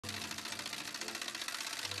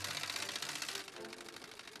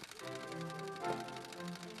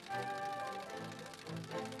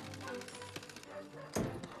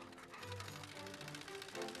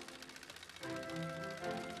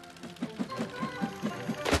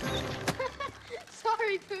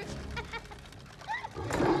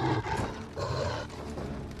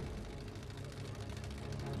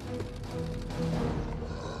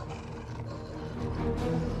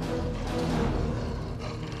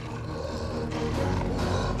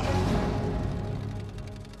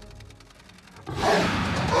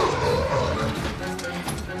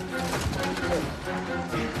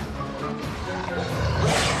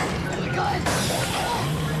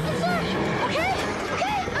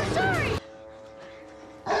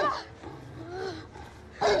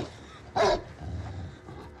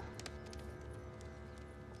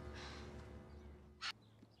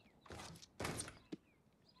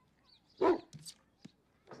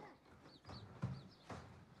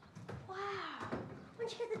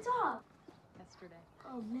you get the dog? Yesterday.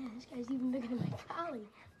 Oh, man, this guy's even bigger than my collie.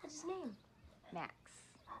 What's his name? Max.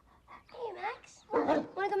 Hey, Max.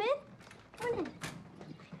 Want to come in? Come in.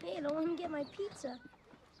 Hey, don't let him get my pizza.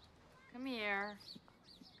 Come here.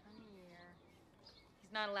 Come here.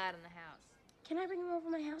 He's not allowed in the house. Can I bring him over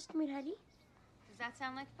to my house to meet Heidi? Does that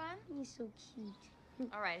sound like fun? He's so cute.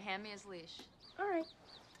 All right, hand me his leash. All right.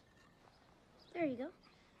 There you go.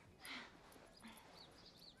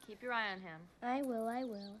 Keep your eye on him. I will, I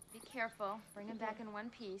will. Be careful. Bring him back in one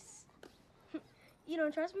piece. You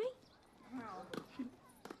don't trust me? No.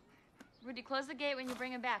 Rudy, close the gate when you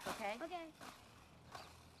bring him back, okay? Okay.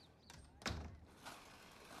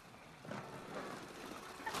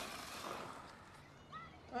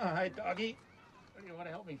 Hi, doggy. You want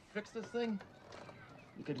to help me fix this thing?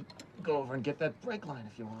 You could go over and get that brake line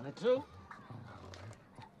if you wanted to.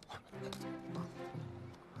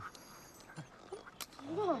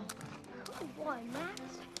 Whoa. Good boy, Max.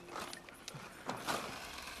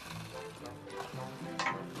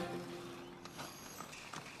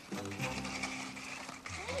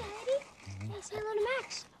 Hey, Heidi. Hey, say hello to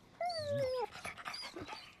Max.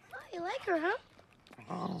 Oh, you like her, huh?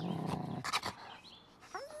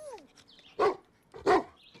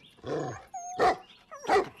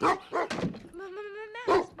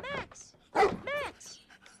 Max! Max!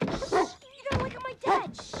 You don't like my dad!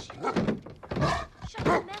 Shh! Shut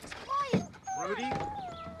up, Max. Quiet! Rudy,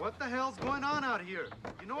 what the hell's going on out here?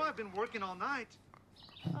 You know I've been working all night.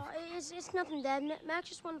 It's nothing, Dad. Max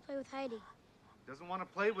just wanted to play with Heidi. Doesn't want to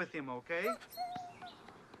play with him, okay? Now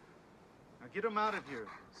get him out of here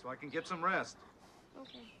so I can get some rest.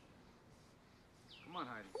 Okay. Come on,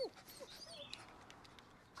 Heidi.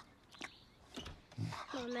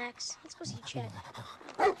 Come on, Max. Let's go see Chet.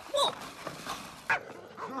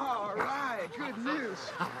 All right, good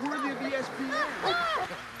news. Worthy of ESPN.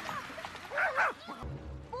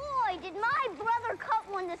 Boy, did my brother cut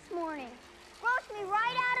one this morning. Roast me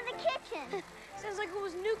right out of the kitchen. Sounds like it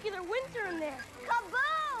was nuclear winter in there.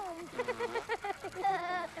 Kaboom!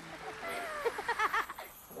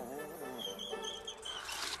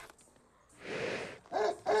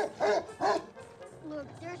 Look,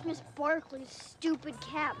 there's Miss Barkley's stupid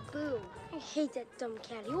cat, Boo. I hate that dumb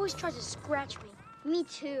cat. He always tries to scratch me. Me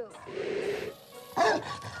too.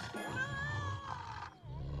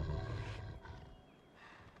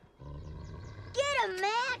 Get him,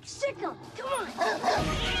 Max! Sick him! Come on!